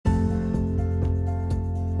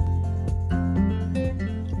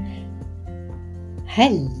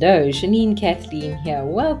Hello, Janine Kathleen here.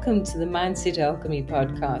 Welcome to the Mindset Alchemy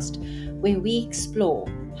podcast, where we explore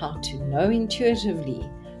how to know intuitively,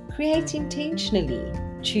 create intentionally,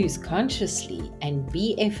 choose consciously, and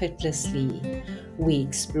be effortlessly. We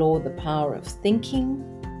explore the power of thinking,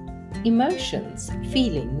 emotions,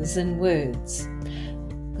 feelings, and words.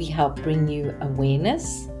 We help bring you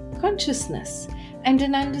awareness, consciousness, and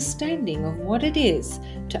an understanding of what it is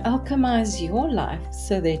to alchemize your life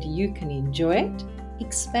so that you can enjoy it,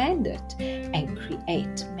 expand it, and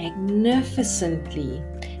create magnificently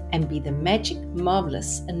and be the magic,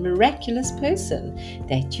 marvelous, and miraculous person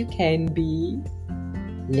that you can be.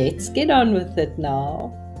 Let's get on with it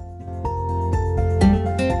now.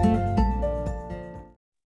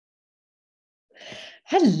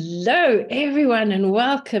 Hello, everyone, and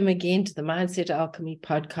welcome again to the Mindset Alchemy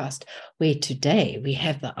podcast, where today we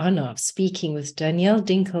have the honor of speaking with Danielle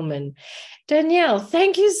Dinkelman. Danielle,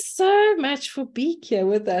 thank you so much for being here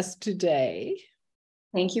with us today.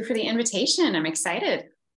 Thank you for the invitation. I'm excited.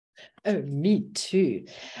 Oh, me too.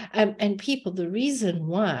 And people, the reason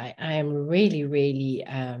why I am really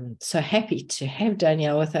so happy to have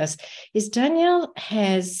Danielle with us is Danielle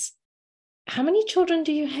has... How many children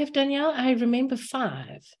do you have, Danielle? I remember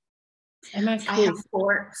 5. Am I correct? I have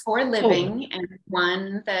four living and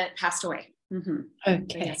one that passed away. Mm-hmm.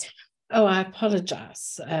 Okay. Yes. Oh, I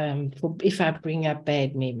apologize for if I bring up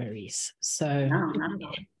bad memories. So, no, not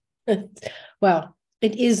at all. Well,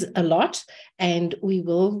 it is a lot, and we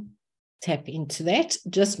will tap into that,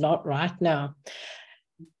 just not right now.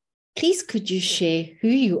 Please, could you share who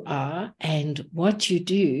you are and what you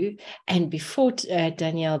do? And before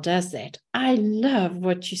Danielle does that, I love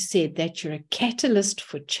what you said, that you're a catalyst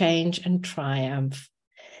for change and triumph.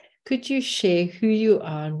 Could you share who you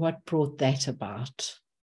are and what brought that about?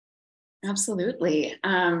 Absolutely.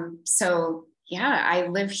 I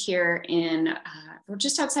live here in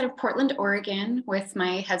just outside of Portland, Oregon, with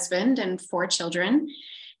my husband and 4 children.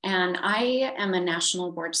 And I am a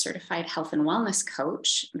national board certified health and wellness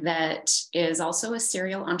coach that is also a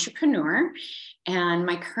serial entrepreneur. And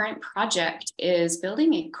my current project is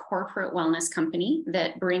building a corporate wellness company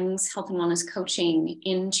that brings health and wellness coaching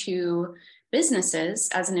into businesses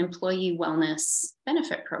as an employee wellness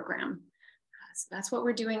benefit program. So that's what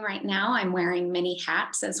we're doing right now. I'm wearing many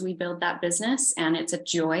hats as we build that business, and it's a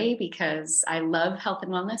joy because I love health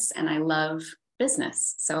and wellness and I love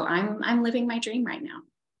business. So I'm living my dream right now.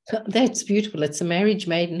 That's beautiful. It's a marriage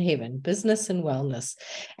made in heaven, business and wellness.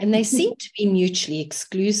 And they seem to be mutually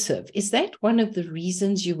exclusive. Is that one of the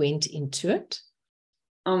reasons you went into it?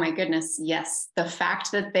 Oh my goodness, yes. The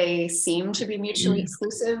fact that they seem to be mutually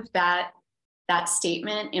exclusive, that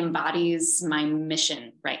statement embodies my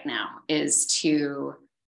mission right now, is to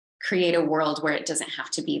create a world where it doesn't have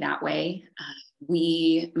to be that way.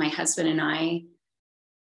 My husband and I,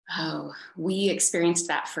 we experienced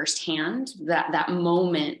that firsthand, that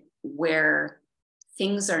moment where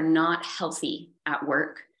things are not healthy at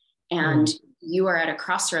work and you are at a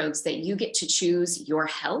crossroads that you get to choose your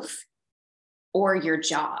health or your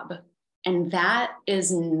job. And that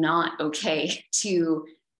is not okay to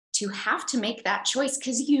have to make that choice,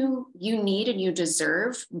 because you need and you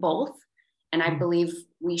deserve both. And I believe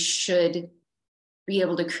we should be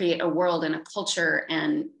able to create a world and a culture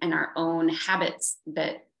and our own habits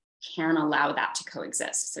that can allow that to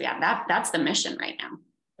coexist. So yeah, that's the mission right now.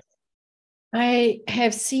 I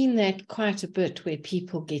have seen that quite a bit, where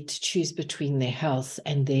people get to choose between their health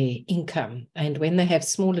and their income. And when they have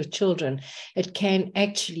smaller children, it can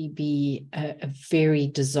actually be a very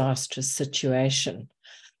disastrous situation.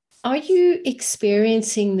 Are you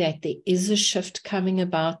experiencing that there is a shift coming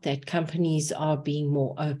about, that companies are being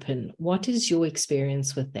more open? What is your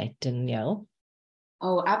experience with that, Danielle?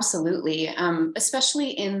 Oh, absolutely.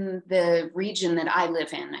 Especially in the region that I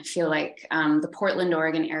live in. I feel like the Portland,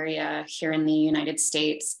 Oregon area here in the United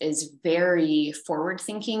States is very forward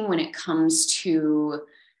thinking when it comes to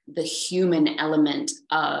the human element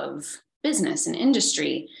of business and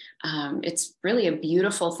industry. It's really a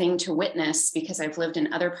beautiful thing to witness, because I've lived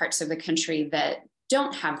in other parts of the country that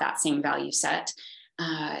don't have that same value set.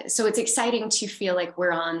 So it's exciting to feel like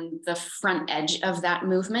we're on the front edge of that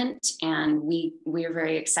movement, and we are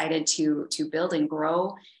very excited to build and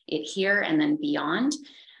grow it here and then beyond.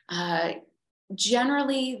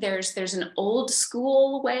 Generally, there's an old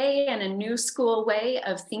school way and a new school way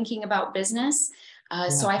of thinking about business.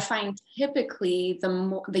 So I find typically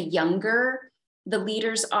the younger the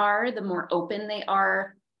leaders are, the more open they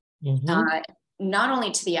are, not only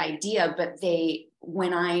to the idea, but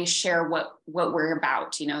when I share what we're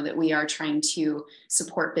about, that we are trying to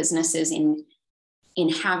support businesses in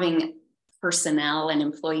having personnel and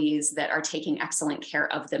employees that are taking excellent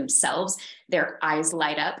care of themselves, their eyes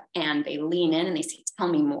light up and they lean in and they say, tell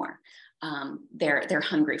me more. They're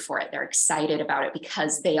hungry for it. They're excited about it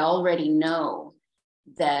because they already know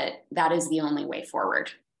that that is the only way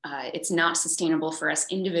forward. It's not sustainable for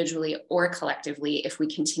us individually or collectively if we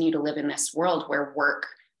continue to live in this world where work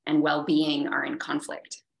and well-being are in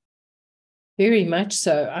conflict. Very much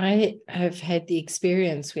so. I have had the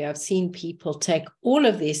experience where I've seen people take all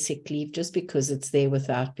of their sick leave just because it's there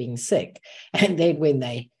without being sick. And then when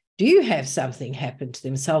they do have something happen to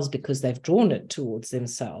themselves because they've drawn it towards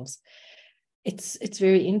themselves, it's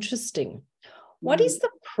very interesting. What is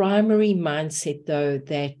the primary mindset, though,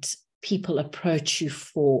 that people approach you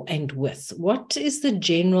for and with? What is the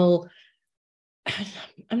general,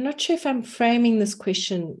 I'm not sure if I'm framing this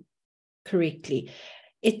question correctly.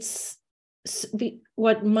 It's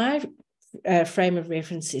what my frame of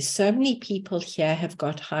reference is. So many people here have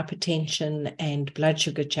got hypertension and blood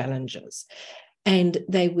sugar challenges, and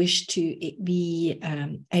they wish to be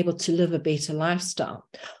able to live a better lifestyle.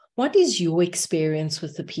 What is your experience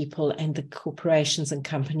with the people and the corporations and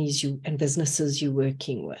companies and businesses you're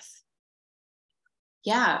working with?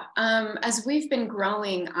 Yeah, as we've been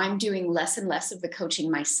growing, I'm doing less and less of the coaching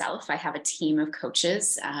myself. I have a team of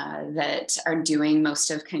coaches that are doing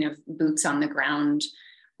most of kind of boots on the ground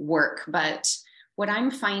work. But what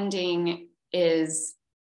I'm finding is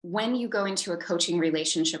when you go into a coaching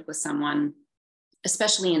relationship with someone,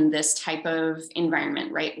 especially in this type of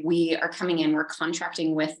environment, right? We are coming in, we're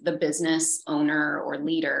contracting with the business owner or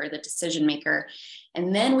leader, the decision maker.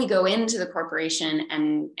 And then we go into the corporation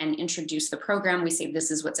and introduce the program. We say,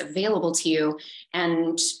 this is what's available to you.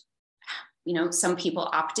 And, you know, some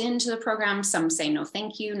people opt into the program. Some say, no,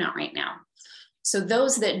 thank you, not right now. So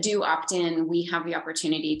those that do opt in, we have the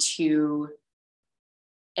opportunity to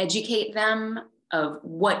educate them of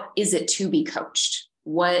what is it to be coached?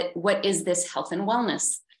 What is this health and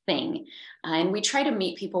wellness thing? And we try to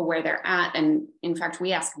meet people where they're at. And in fact,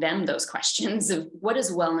 we ask them those questions of what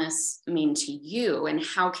does wellness mean to you? And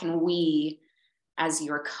how can we, as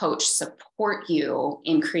your coach, support you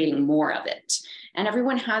in creating more of it? And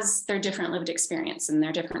everyone has their different lived experience and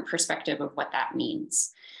their different perspective of what that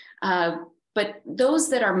means. But those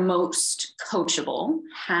that are most coachable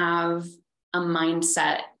have a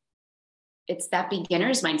mindset. It's that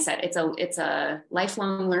beginner's mindset. It's a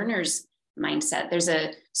lifelong learner's mindset. There's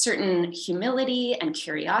a certain humility and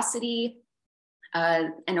curiosity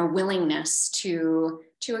and a willingness to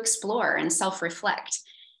explore and self-reflect.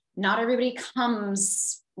 Not everybody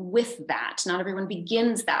comes with that. Not everyone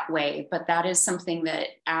begins that way, but that is something that,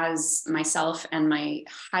 as myself and my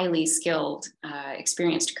highly skilled,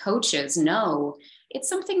 experienced coaches know, it's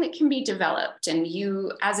something that can be developed. And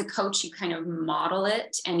you, as a coach, you kind of model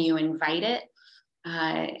it and you invite it.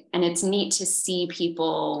 And it's neat to see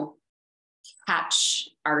people catch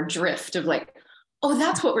our drift of like, oh,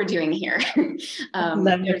 that's what we're doing here.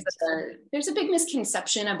 There's a big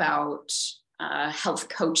misconception about health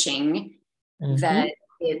coaching, that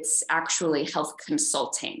it's actually health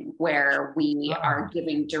consulting, where we are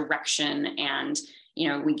giving direction and, you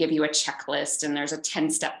know, we give you a checklist and there's a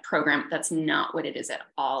 10-step program. That's not what it is at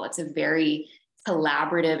all. It's a very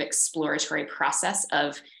collaborative, exploratory process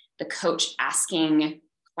of the coach asking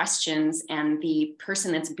questions, and the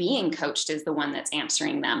person that's being coached is the one that's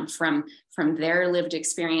answering them from their lived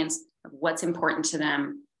experience of what's important to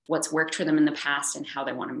them, what's worked for them in the past, and how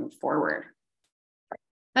they want to move forward.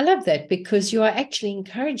 I love that, because you are actually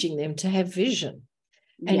encouraging them to have vision.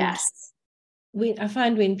 And yes. I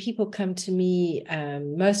find when people come to me,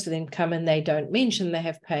 most of them come and they don't mention they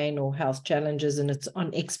have pain or health challenges, and it's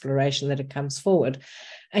on exploration that it comes forward.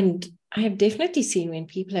 And I have definitely seen when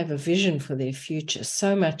people have a vision for their future,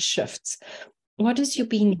 so much shifts. What has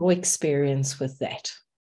been your experience with that?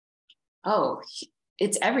 Oh,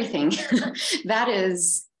 it's everything.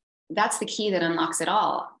 That's the key that unlocks it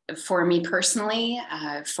all. For me personally,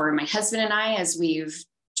 for my husband and I, as we've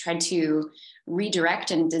tried to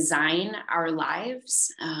redirect and design our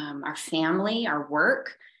lives, our family, our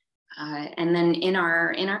work, and then in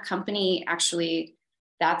our company, actually,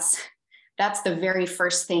 that's the very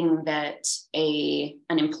first thing that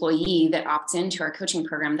an employee that opts into our coaching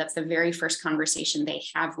program, that's the very first conversation they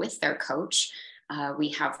have with their coach. We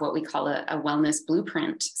have what we call a wellness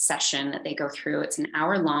blueprint session that they go through. It's an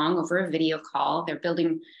hour long over a video call. They're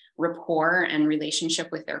building rapport and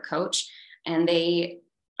relationship with their coach, and they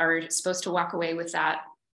are supposed to walk away with that,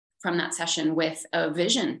 from that session, with a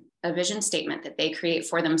vision statement that they create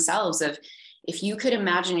for themselves of, if you could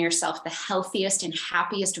imagine yourself the healthiest and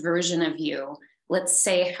happiest version of you, let's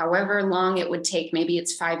say however long it would take, maybe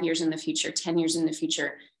it's 5 years in the future, 10 years in the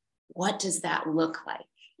future, what does that look like?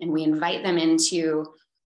 And we invite them into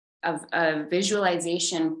a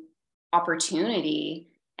visualization opportunity,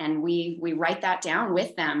 and we write that down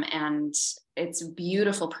with them. And it's a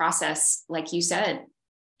beautiful process. Like you said,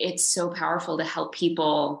 it's so powerful to help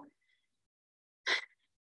people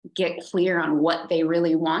get clear on what they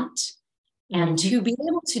really want. And to be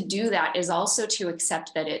able to do that is also to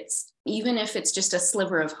accept that it's, even if it's just a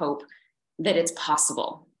sliver of hope, that it's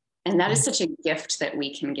possible. And that is such a gift that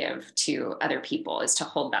we can give to other people, is to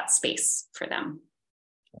hold that space for them.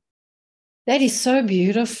 That is so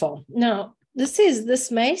beautiful. Now,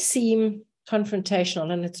 this may seem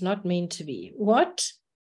confrontational, and it's not meant to be. What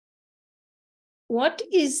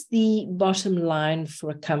is the bottom line for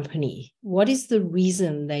a company? What is the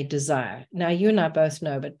reason they desire? Now, you and I both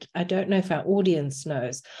know, but I don't know if our audience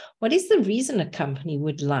knows. What is the reason a company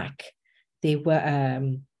would like their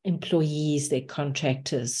employees, their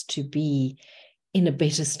contractors, to be in a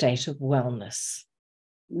better state of wellness?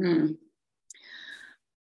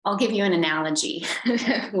 I'll give you an analogy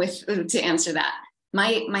to answer that.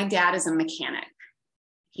 My dad is a mechanic.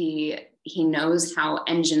 He knows how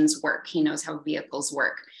engines work. He knows how vehicles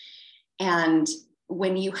work. And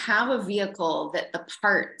when you have a vehicle that the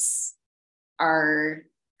parts are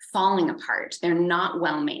falling apart, they're not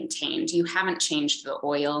well maintained, you haven't changed the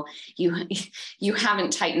oil, you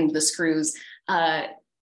haven't tightened the screws,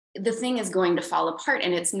 the thing is going to fall apart,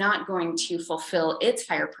 and it's not going to fulfill its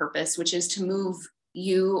higher purpose, which is to move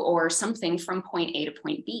you or something from point A to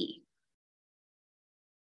point B.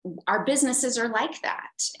 Our businesses are like that.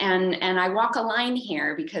 And I walk a line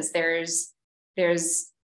here because there's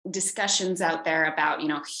discussions out there about,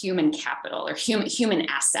 human capital or human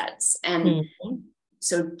assets. And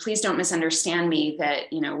so please don't misunderstand me that,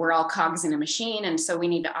 we're all cogs in a machine. And so we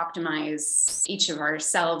need to optimize each of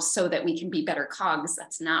ourselves so that we can be better cogs.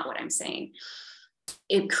 That's not what I'm saying.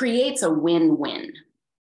 It creates a win-win.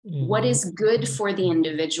 What is good for the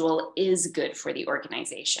individual is good for the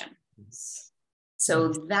organization.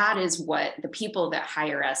 So that is what the people that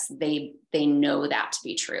hire us, they know that to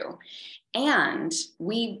be true. And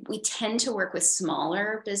we tend to work with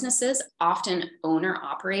smaller businesses, often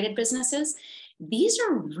owner-operated businesses. These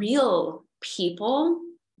are real people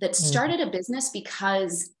that started a business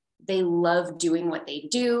because they love doing what they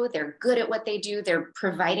do. They're good at what they do. They're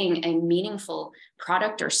providing a meaningful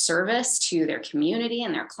product or service to their community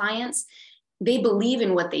and their clients. They believe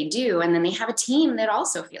in what they do. And then they have a team that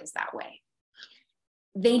also feels that way.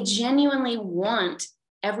 They genuinely want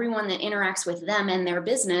everyone that interacts with them and their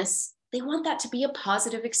business, they want that to be a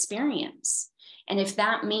positive experience. And if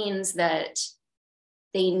that means that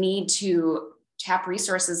they need to tap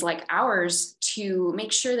resources like ours to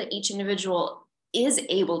make sure that each individual is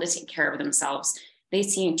able to take care of themselves, they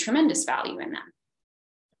see tremendous value in that.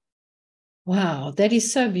 Wow, that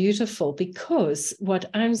is so beautiful, because what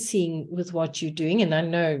I'm seeing with what you're doing, and I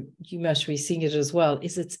know you must be seeing it as well,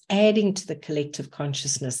 is it's adding to the collective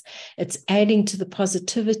consciousness. It's adding to the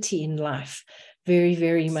positivity in life very,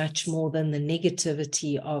 very much more than the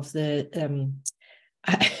negativity of the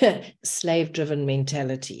slave-driven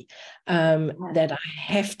mentality, that I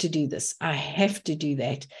have to do this, I have to do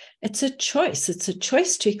that. It's a choice. It's a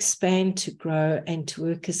choice to expand, to grow, and to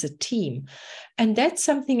work as a team. And that's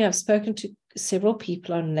something I've spoken to several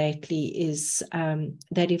people on lately, is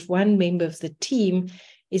that if one member of the team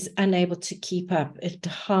is unable to keep up, it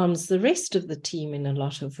harms the rest of the team in a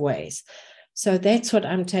lot of ways. So that's what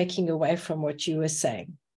I'm taking away from what you were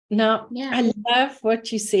saying. Now, I love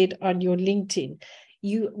what you said on your LinkedIn.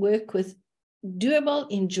 You work with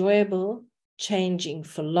doable, enjoyable changing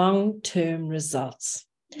for long-term results.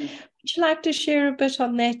 Would you like to share a bit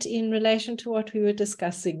on that in relation to what we were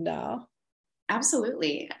discussing now?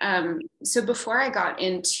 Absolutely. So before I got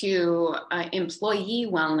into employee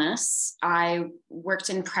wellness, I worked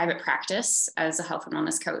in private practice as a health and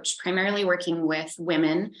wellness coach, primarily working with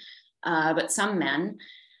women, but some men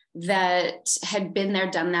that had been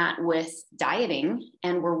there, done that with dieting,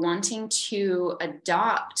 and were wanting to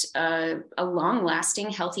adopt a long-lasting,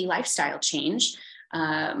 healthy lifestyle change.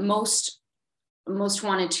 Most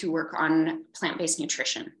wanted to work on plant-based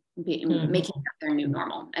nutrition, making that their new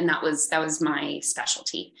normal. And that was my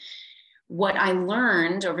specialty. What I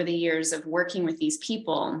learned over the years of working with these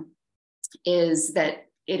people is that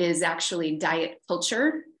it is actually diet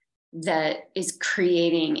culture that is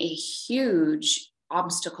creating a huge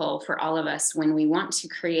obstacle for all of us when we want to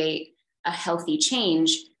create a healthy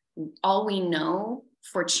change. All we know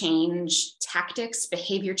for change tactics,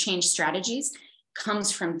 behavior change strategies, comes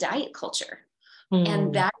from diet culture.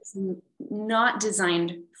 And that is not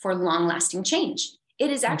designed for long-lasting change. It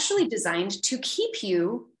is actually designed to keep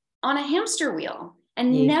you on a hamster wheel.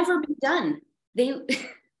 and Yes. never be done.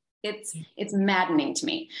 It's maddening to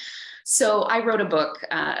me. So I wrote a book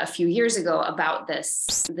a few years ago about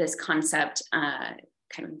this concept, kind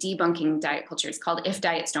of debunking diet culture. It's called If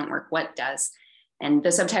Diets Don't Work, What Does? And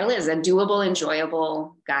the subtitle is A Doable,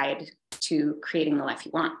 Enjoyable Guide to Creating the Life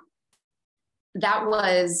You Want. That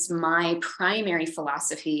was my primary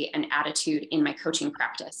philosophy and attitude in my coaching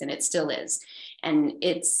practice, and it still is. And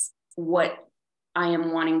it's what I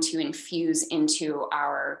am wanting to infuse into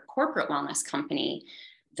our corporate wellness company,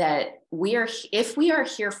 that if we are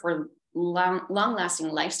here for long-lasting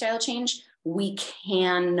lifestyle change, we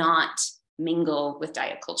cannot mingle with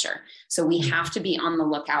diet culture. So we have to be on the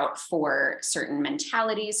lookout for certain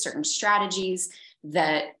mentalities, certain strategies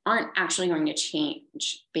that aren't actually going to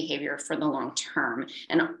change behavior for the long term.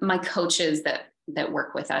 And my coaches that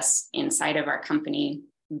work with us inside of our company,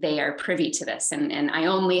 they are privy to this. And I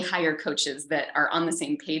only hire coaches that are on the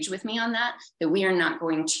same page with me on that we are not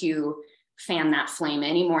going to fan that flame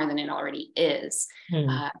any more than it already is.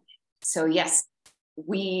 So yes,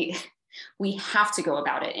 we have to go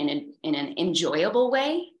about it in an enjoyable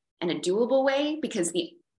way and a doable way, because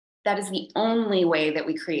that is the only way that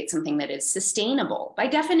we create something that is sustainable. By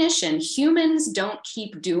definition, humans don't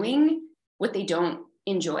keep doing what they don't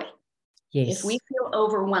enjoy. Yes. If we feel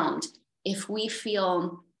overwhelmed, if we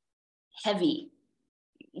feel heavy,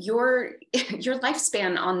 your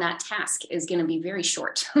lifespan on that task is going to be very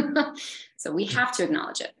short. So we have to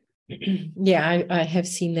acknowledge it. Yeah, I have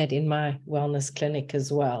seen that in my wellness clinic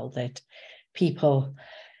as well, that people,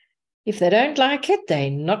 if they don't like it,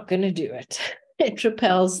 they're not going to do it. It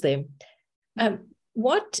repels them.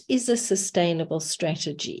 What is a sustainable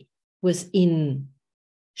strategy within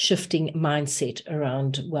shifting mindset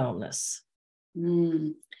around wellness?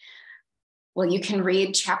 Well, you can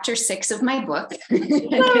read chapter 6 of my book.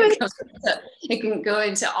 It can go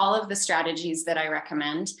into all of the strategies that I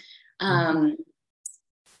recommend. That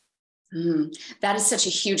is such a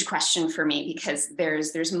huge question for me, because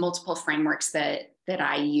there's multiple frameworks that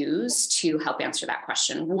I use to help answer that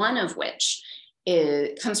question. One of which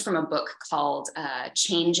comes from a book called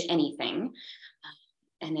Change Anything.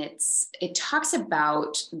 And it talks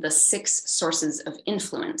about the 6 sources of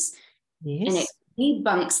influence. Yes. And it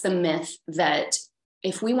debunks the myth that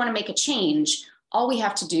if we want to make a change, all we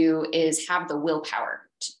have to do is have the willpower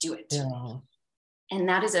to do it. Yeah. And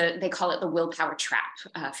that is they call it the willpower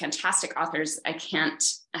trap. Fantastic authors. I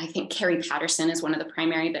think Carrie Patterson is one of the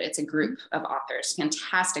primary, but it's a group of authors.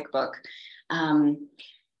 Fantastic book.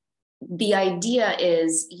 The idea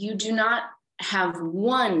is you do not have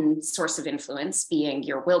one source of influence, being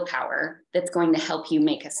your willpower, that's going to help you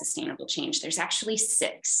make a sustainable change. There's actually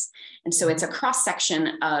 6. And so it's a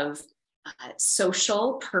cross-section of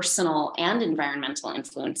social, personal, and environmental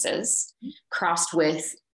influences, crossed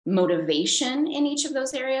with motivation in each of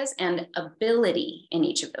those areas and ability in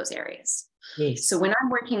each of those areas. Yes. So when I'm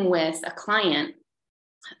working with a client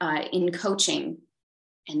in coaching,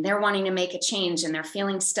 and they're wanting to make a change and they're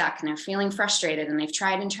feeling stuck and they're feeling frustrated and they've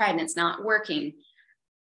tried and it's not working,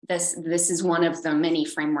 this is one of the many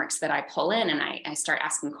frameworks that I pull in, and I start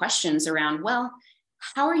asking questions around, well,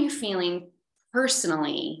 how are you feeling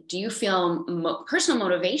personally? Do you feel personal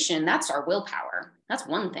motivation? That's our willpower. That's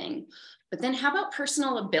one thing. But then how about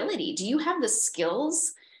personal ability? Do you have the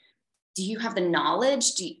skills? Do you have the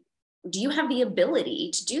knowledge? Do you have the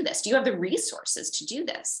ability to do this? Do you have the resources to do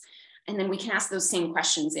this? And then we can ask those same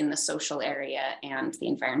questions in the social area and the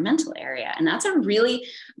environmental area. And that's a really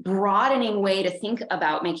broadening way to think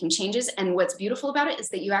about making changes. And what's beautiful about it is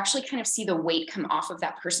that you actually kind of see the weight come off of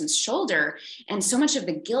that person's shoulder. And so much of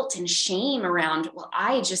the guilt and shame around, well,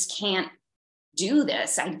 I just can't do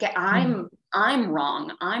this. I'm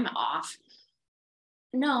wrong. I'm off.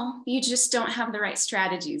 No, you just don't have the right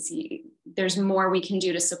strategies. There's more we can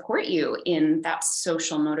do to support you in that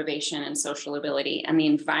social motivation and social ability. And the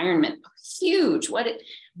environment, huge.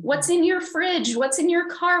 What's in your fridge? What's in your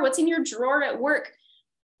car? What's in your drawer at work?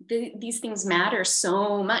 These things matter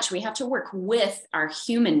so much. We have to work with our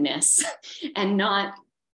humanness and not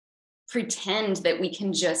pretend that we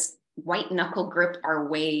can just white knuckle grip our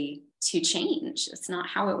way to change. That's not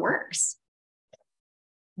how it works.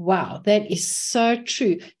 Wow, that is so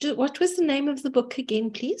true. What was the name of the book again,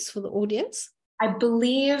 please, for the audience? I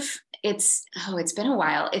believe it's been a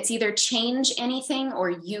while. It's either Change Anything or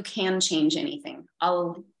You Can Change Anything.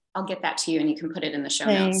 I'll get that to you and you can put it in the show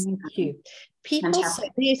notes. Thank you. People, so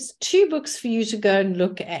there's 2 books for you to go and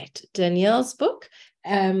look at. Danielle's book,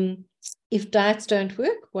 If Diets Don't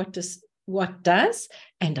Work, What Does?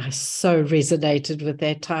 And I so resonated with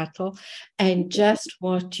that title. And just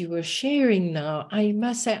what you were sharing now, I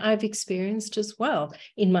must say I've experienced as well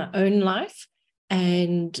in my own life.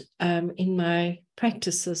 and in my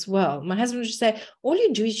practice as well. My husband would say, all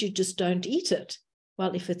you do is you just don't eat it.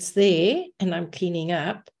 Well, if it's there and I'm cleaning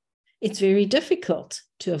up, it's very difficult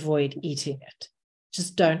to avoid eating it.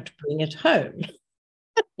 Just don't bring it home.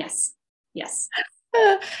 Yes. Yes.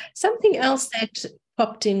 Something else that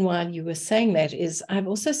popped in while you were saying that is I've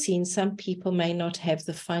also seen some people may not have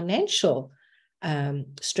the financial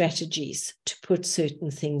strategies to put certain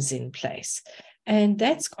things in place. And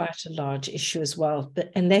that's quite a large issue as well.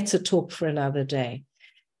 And that's a talk for another day.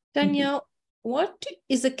 Danielle, what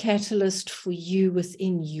is a catalyst for you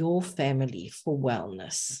within your family for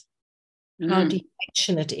wellness? How do you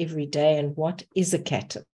mention it every day, and what is a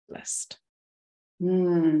catalyst?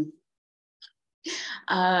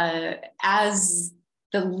 As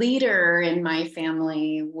the leader in my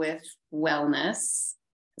family with wellness,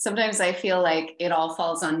 sometimes I feel like it all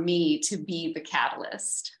falls on me to be the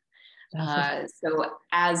catalyst. So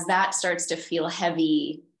as that starts to feel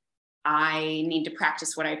heavy, I need to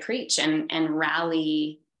practice what I preach and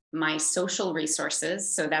rally my social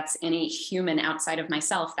resources. So that's any human outside of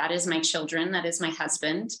myself. That is my children. That is my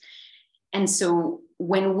husband. And so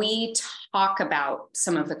when we talk about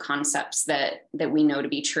some of the concepts that we know to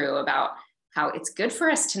be true about how it's good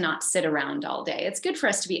for us to not sit around all day, it's good for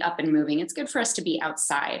us to be up and moving, it's good for us to be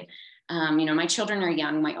outside. My children are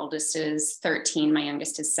young. My oldest is 13. My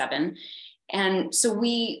youngest is 7. And so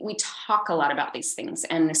we talk a lot about these things.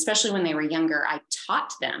 And especially when they were younger, I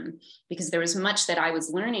taught them because there was much that I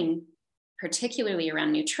was learning, particularly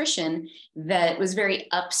around nutrition, that was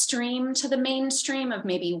very upstream to the mainstream of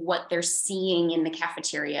maybe what they're seeing in the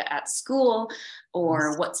cafeteria at school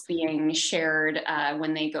or what's being shared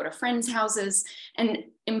when they go to friends' houses, and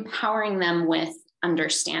empowering them with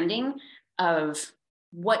understanding of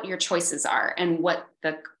what your choices are and what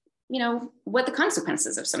the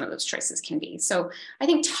consequences of some of those choices can be. So I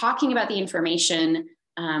think talking about the information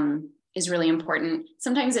is really important.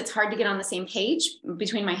 Sometimes it's hard to get on the same page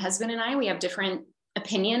between my husband and I. We have different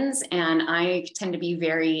opinions, and I tend to be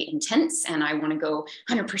very intense and I want to go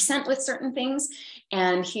 100% with certain things.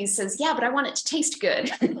 And he says, yeah, but I want it to taste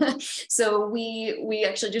good. So we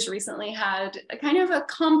actually just recently had a kind of a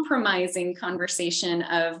compromising conversation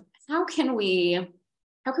of how can we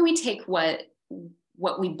take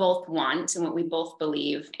what we both want and what we both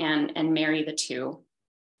believe and marry the two.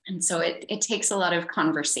 And so it takes a lot of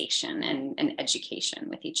conversation and education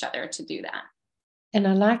with each other to do that. And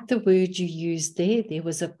I like the word you used there. There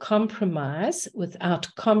was a compromise without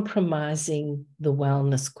compromising the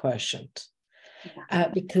wellness quotient.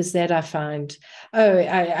 Because that I find,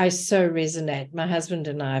 I so resonate. My husband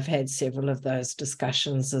and I have had several of those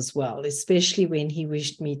discussions as well, especially when he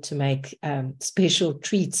wished me to make special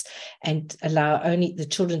treats and allow only the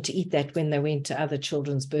children to eat that when they went to other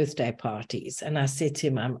children's birthday parties. And I said to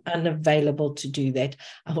him, I'm unavailable to do that.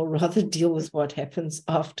 I will rather deal with what happens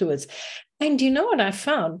afterwards. And you know what I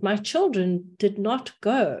found? My children did not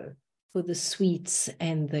go for the sweets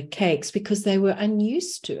and the cakes because they were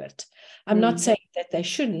unused to it. I'm not saying that they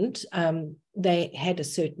shouldn't. They had a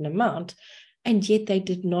certain amount, and yet they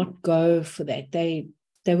did not go for that. They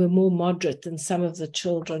were more moderate than some of the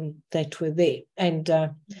children that were there. And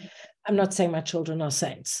I'm not saying my children are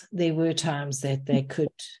saints. There were times that they could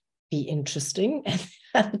be interesting, and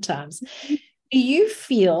other times. Do you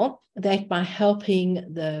feel that by helping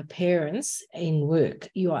the parents in work,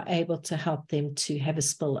 you are able to help them to have a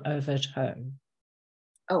spill over at home?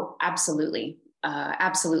 Oh, absolutely.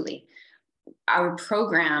 Absolutely. Our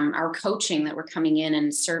program, our coaching that we're coming in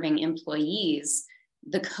and serving employees,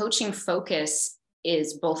 the coaching focus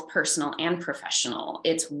is both personal and professional.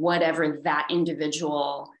 It's whatever that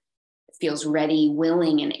individual feels ready,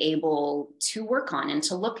 willing, and able to work on and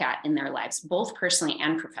to look at in their lives, both personally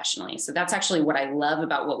and professionally. So that's actually what I love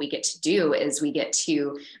about what we get to do, is we get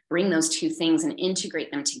to bring those two things and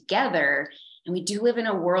integrate them together. And we do live in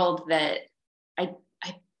a world that I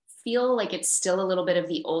feel like it's still a little bit of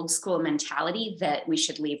the old school mentality that we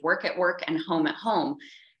should leave work at work and home at home.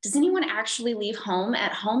 Does anyone actually leave home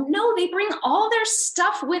at home? No, they bring all their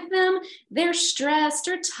stuff with them. They're stressed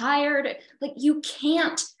or tired. Like, you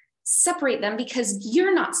can't separate them because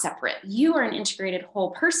you're not separate. You are an integrated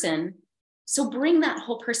whole person. So bring that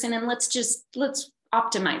whole person and let's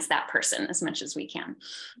optimize that person as much as we can.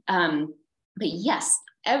 But yes,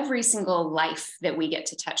 every single life that we get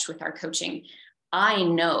to touch with our coaching, I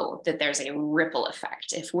know that there's a ripple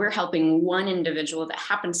effect. If we're helping one individual that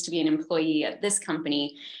happens to be an employee at this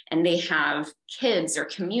company and they have kids or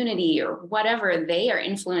community or whatever they are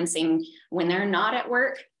influencing when they're not at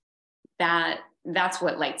work, that's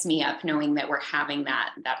what lights me up, knowing that we're having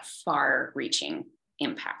that far-reaching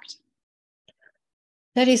impact.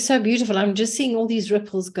 That is so beautiful. I'm just seeing all these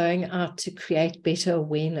ripples going out to create better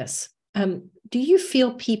awareness. Do you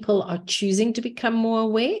feel people are choosing to become more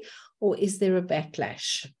aware, or is there a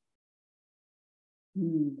backlash?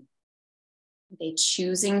 Are they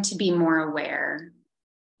choosing to be more aware,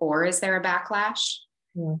 or is there a backlash?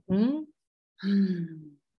 Mm-hmm.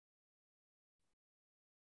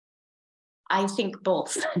 I think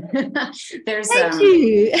both. There's Thank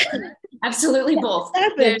you. absolutely both.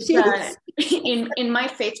 It, There's yes. in my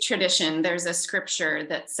faith tradition, there's a scripture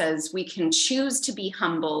that says we can choose to be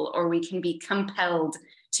humble or we can be compelled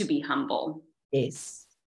to be humble. Yes.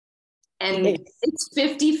 And Yes. it's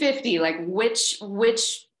 50-50, like which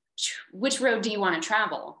road do you want to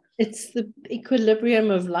travel? It's the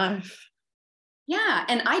equilibrium of life. Yeah,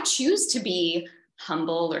 and I choose to be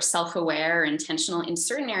humble or self-aware or intentional in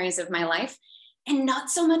certain areas of my life and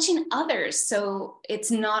not so much in others. So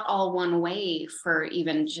it's not all one way for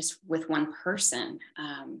even just with one person.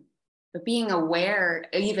 But being aware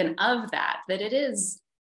even of that it is,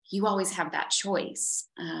 you always have that choice.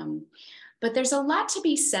 But there's a lot to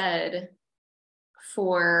be said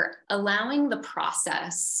for allowing the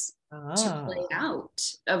process to play out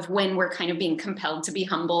of when we're kind of being compelled to be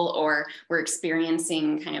humble, or we're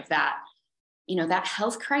experiencing kind of that, that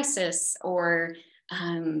health crisis, or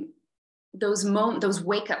those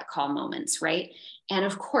wake-up call moments, right? And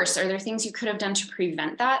of course, are there things you could have done to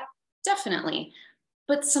prevent that? Definitely.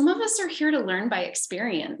 But some of us are here to learn by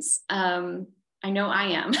experience. I know I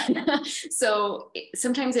am. So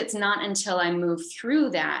sometimes it's not until I move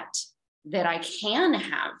through that I can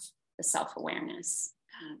have the self-awareness.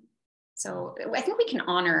 So I think we can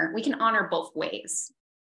honor both ways.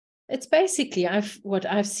 It's basically, what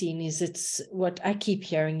I've seen is, it's what I keep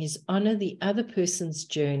hearing is honor the other person's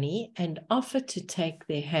journey and offer to take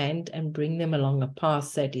their hand and bring them along a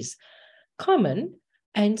path that is common.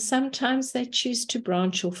 And sometimes they choose to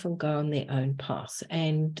branch off and go on their own path.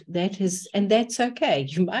 And that's okay.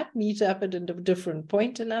 You might meet up at a different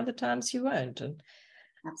point, and other times you won't. And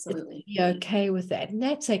Absolutely. be okay with that. And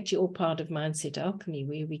that's actually all part of mindset alchemy,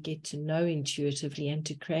 where we get to know intuitively and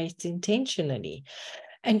to create intentionally.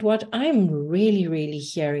 And what I'm really, really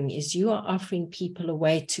hearing is you are offering people a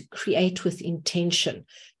way to create with intention,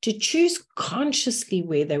 to choose consciously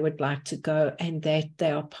where they would like to go, and that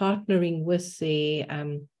they are partnering with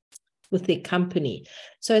their company.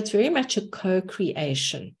 So it's very much a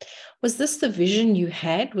co-creation. Was this the vision you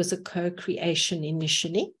had? Was a co-creation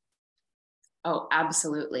initially? Oh,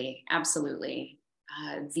 absolutely. Absolutely.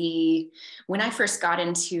 When I first got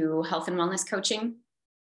into health and wellness coaching,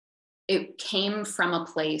 it came from a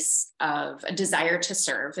place of a desire to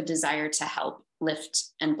serve, a desire to help lift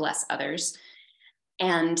and bless others.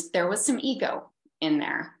 And there was some ego in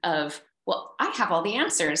there of, well, I have all the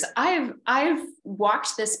answers. I've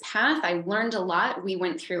walked this path. I learned a lot. We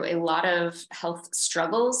went through a lot of health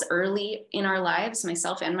struggles early in our lives,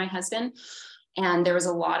 myself and my husband. And there was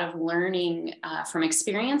a lot of learning from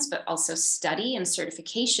experience, but also study and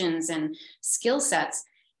certifications and skill sets.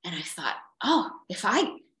 And I thought, oh,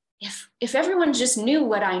 if everyone just knew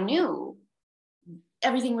what I knew,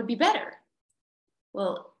 everything would be better.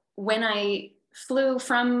 Well, when I flew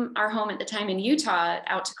from our home at the time in Utah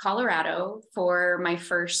out to Colorado for my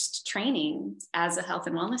first training as a health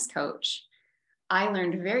and wellness coach, I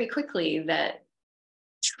learned very quickly that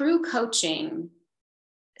true coaching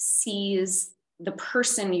sees the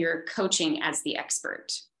person you're coaching as the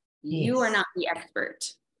expert. You are not the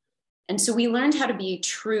expert. And so we learned how to be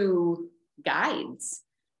true guides.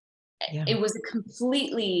 Yeah. It was a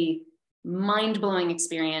completely mind-blowing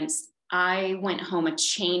experience. I went home a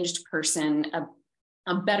changed person,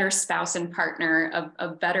 a better spouse and partner, a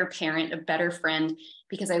better parent, a better friend,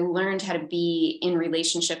 because I learned how to be in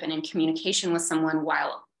relationship and in communication with someone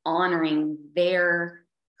while honoring their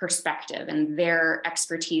perspective and their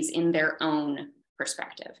expertise in their own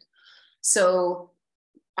perspective. So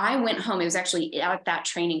I went home. It was actually at that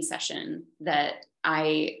training session that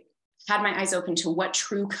I had my eyes open to what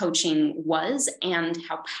true coaching was and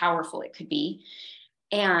how powerful it could be.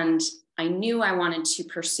 And I knew I wanted to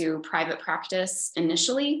pursue private practice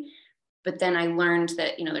initially, but then I learned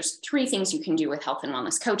that, there's 3 things you can do with health and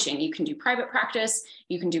wellness coaching. You can do private practice,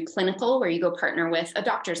 you can do clinical, where you go partner with a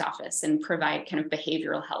doctor's office and provide kind of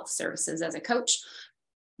behavioral health services as a coach,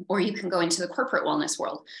 or you can go into the corporate wellness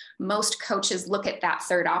world. Most coaches look at that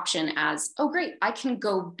third option as, oh, great, I can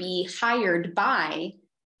go be hired by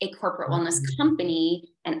a corporate wellness company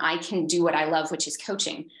and I can do what I love, which is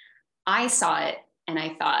coaching. I saw it and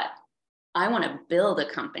I thought, I want to build a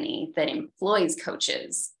company that employs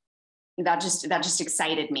coaches that just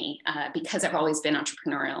excited me because I've always been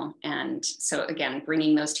entrepreneurial. And so again,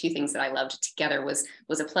 bringing those two things that I loved together was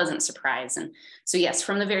a pleasant surprise. And so yes,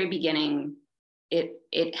 from the very beginning,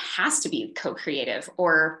 it has to be co-creative,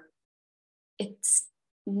 or it's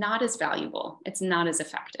not as valuable. It's not as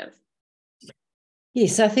effective.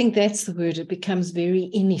 Yes, I think that's the word. It becomes very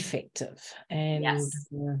ineffective. And Yes.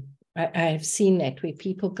 I've seen that where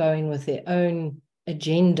people go in with their own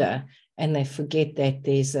agenda and they forget that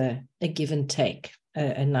there's a give and take,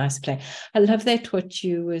 a nice play. I love that what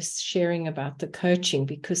you were sharing about the coaching,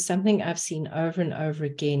 because something I've seen over and over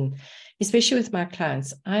again, especially with my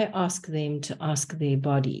clients, I ask them to ask their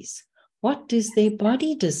bodies, what does their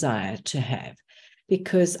body desire to have?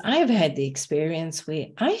 Because I've had the experience where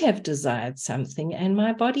I have desired something and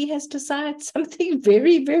my body has desired something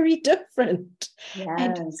very, very different. Yes.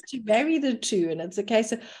 And just to marry the two, and it's a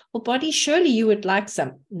case of, well, body, surely you would like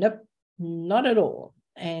some. Nope, not at all.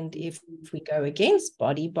 And if we go against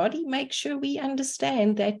body, make sure we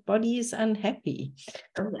understand that body is unhappy.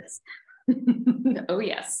 Oh, yes. Oh,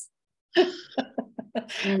 yes.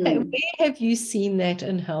 Where have you seen that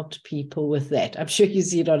and helped people with that? I'm sure you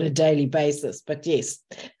see it on a daily basis, but yes.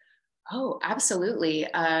 Oh, absolutely.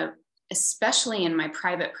 Especially in my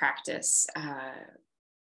private practice,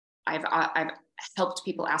 I've helped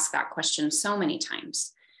people ask that question so many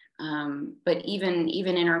times. But even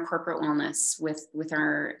in our corporate wellness with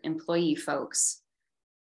our employee folks,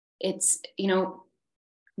 it's,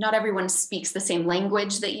 not everyone speaks the same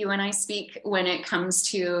language that you and I speak when it comes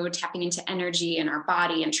to tapping into energy in our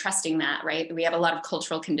body and trusting that, right? We have a lot of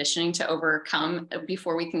cultural conditioning to overcome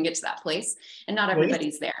before we can get to that place, and not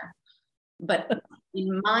everybody's there. But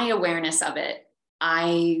in my awareness of it,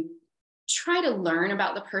 I try to learn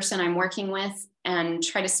about the person I'm working with and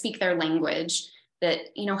try to speak their language. That,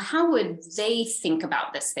 how would they think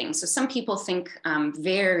about this thing? So some people think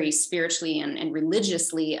very spiritually and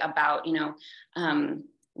religiously about,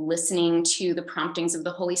 listening to the promptings of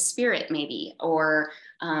the Holy Spirit, maybe, or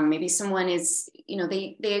maybe someone is,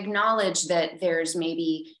 they acknowledge that there's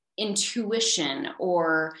maybe intuition,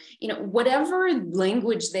 or, whatever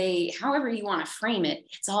language however you want to frame it,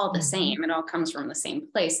 it's all the same. It all comes from the same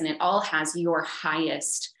place, and it all has your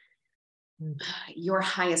highest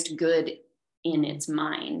good in its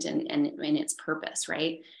mind and in its purpose,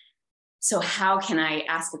 right? So how can I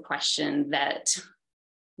ask a question that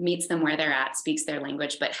meets them where they're at, speaks their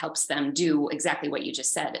language, but helps them do exactly what you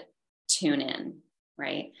just said, tune in,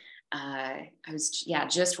 right? I was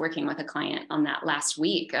just working with a client on that last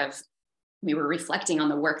week. We were reflecting on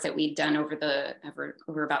the work that we'd done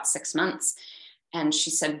over about 6 months. And she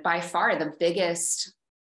said, by far the biggest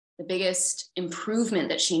improvement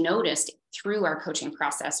that she noticed through our coaching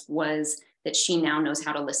process was that she now knows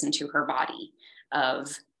how to listen to her body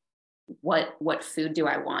of, what food do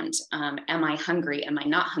I want? Am I hungry? Am I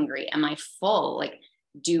not hungry? Am I full? Like,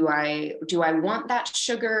 do I want that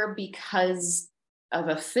sugar because of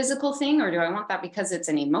a physical thing, or do I want that because it's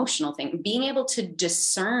an emotional thing? Being able to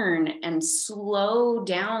discern and slow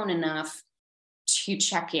down enough to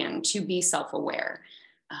check in, to be self-aware.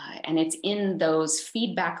 And it's in those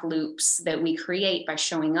feedback loops that we create by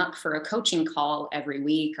showing up for a coaching call every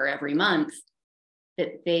week or every month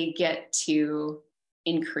that they get to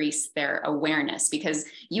increase their awareness. Because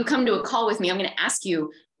you come to a call with me, I'm going to ask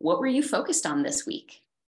you, what were you focused on this week?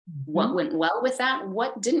 What went well with that?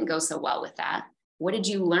 What didn't go so well with that? What did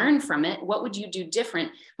you learn from it? What would you do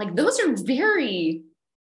different? Like, those are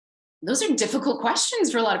difficult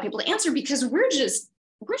questions for a lot of people to answer, because we're just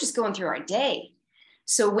going through our day.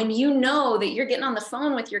 So when you know that you're getting on the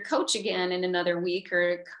phone with your coach again in another week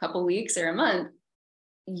or a couple weeks or a month,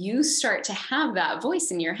 you start to have that voice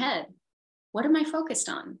in your head. What am I focused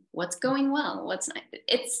on? What's going well? What's not?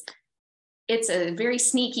 It's a very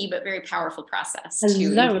sneaky but very powerful process. I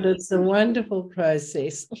love it. It's a wonderful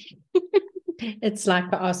process. It's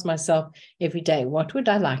like I ask myself every day, what would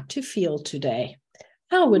I like to feel today?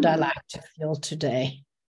 How would I like to feel today?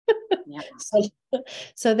 Yeah.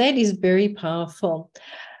 So that is very powerful.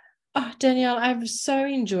 Oh, Danielle, I've so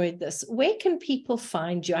enjoyed this. Where can people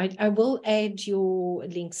find you? I will add your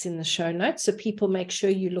links in the show notes, so people make sure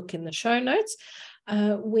you look in the show notes.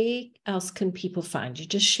 Where else can people find you?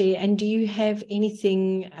 Just share. And do you have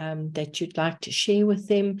anything that you'd like to share with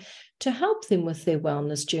them to help them with their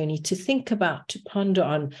wellness journey, to think about, to ponder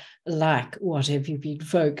on, like, what have you been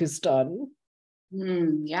focused on?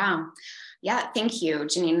 Yeah. Thank you,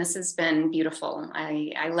 Janine. This has been beautiful.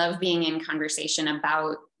 I love being in conversation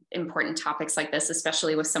about important topics like this,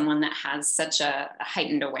 especially with someone that has such a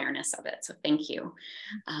heightened awareness of it. So thank you.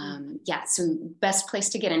 So best place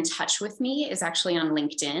to get in touch with me is actually on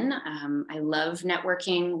LinkedIn. I love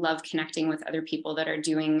networking, love connecting with other people that are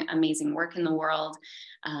doing amazing work in the world,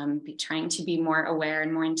 trying to be more aware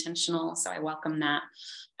and more intentional. So I welcome that.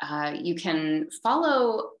 You can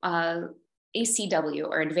follow ACW,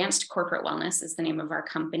 or Advanced Corporate Wellness is the name of our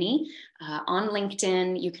company. On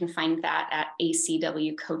LinkedIn, you can find that at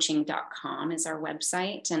acwcoaching.com is our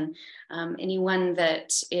website. And anyone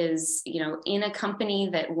that is, in a company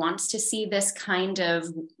that wants to see this kind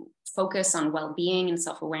of focus on well-being and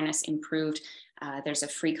self-awareness improved, there's a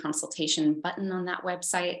free consultation button on that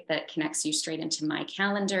website that connects you straight into my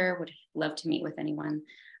calendar. Would love to meet with anyone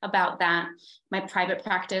about that. My private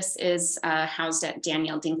practice is housed at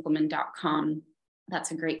danielledinkelman.com. That's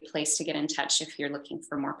a great place to get in touch if you're looking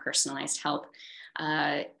for more personalized help.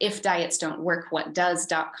 If diets don't work, what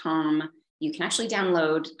does.com. You can actually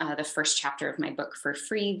download the first chapter of my book for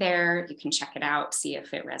free there. You can check it out, see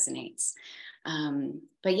if it resonates.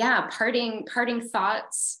 But yeah, parting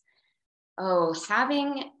thoughts.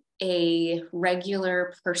 Having a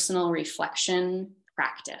regular personal reflection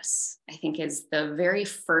practice, I think, is the very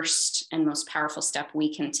first and most powerful step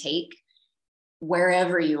we can take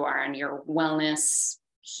wherever you are in your wellness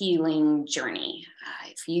healing journey.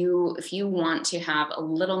 If you want to have a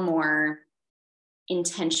little more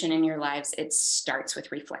intention in your lives, it starts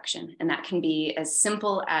with reflection. And that can be as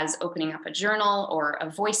simple as opening up a journal or a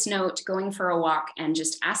voice note, going for a walk, and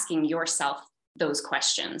just asking yourself those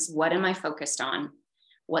questions. What am I focused on?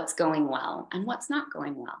 What's going well and what's not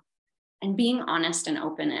going well? And being honest and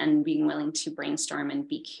open and being willing to brainstorm and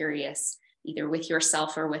be curious, either with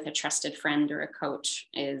yourself or with a trusted friend or a coach,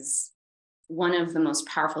 is one of the most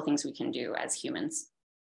powerful things we can do as humans.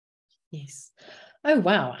 Yes. Oh,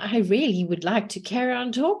 wow. I really would like to carry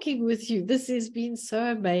on talking with you. This has been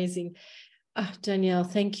so amazing. Oh, Danielle,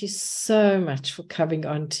 thank you so much for coming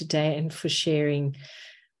on today and for sharing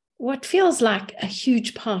what feels like a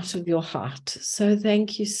huge part of your heart. So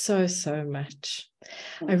thank you so, so much.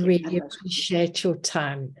 I really appreciate your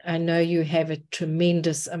time. I know you have a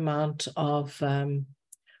tremendous amount of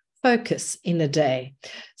focus in a day.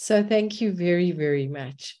 So thank you very, very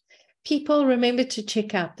much. People, remember to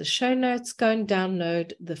check out the show notes, go and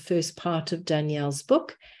download the first part of Danielle's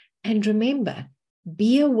book. And remember,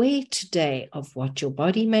 be aware today of what your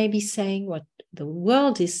body may be saying, what the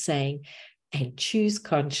world is saying, and choose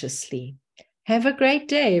consciously. Have a great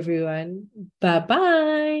day, everyone.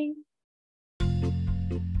 Bye-bye.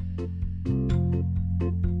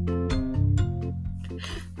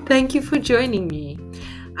 Thank you for joining me.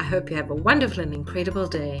 I hope you have a wonderful and incredible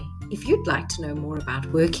day. If you'd like to know more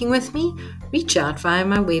about working with me, reach out via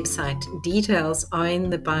my website. Details are in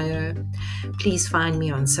the bio. Please find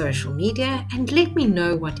me on social media and let me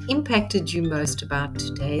know what impacted you most about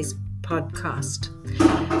today's podcast.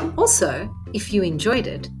 Also, if you enjoyed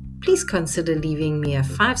it, please consider leaving me a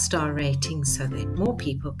 5-star rating so that more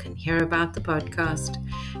people can hear about the podcast.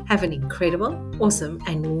 Have an incredible, awesome,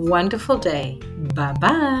 and wonderful day.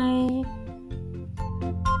 Bye-bye.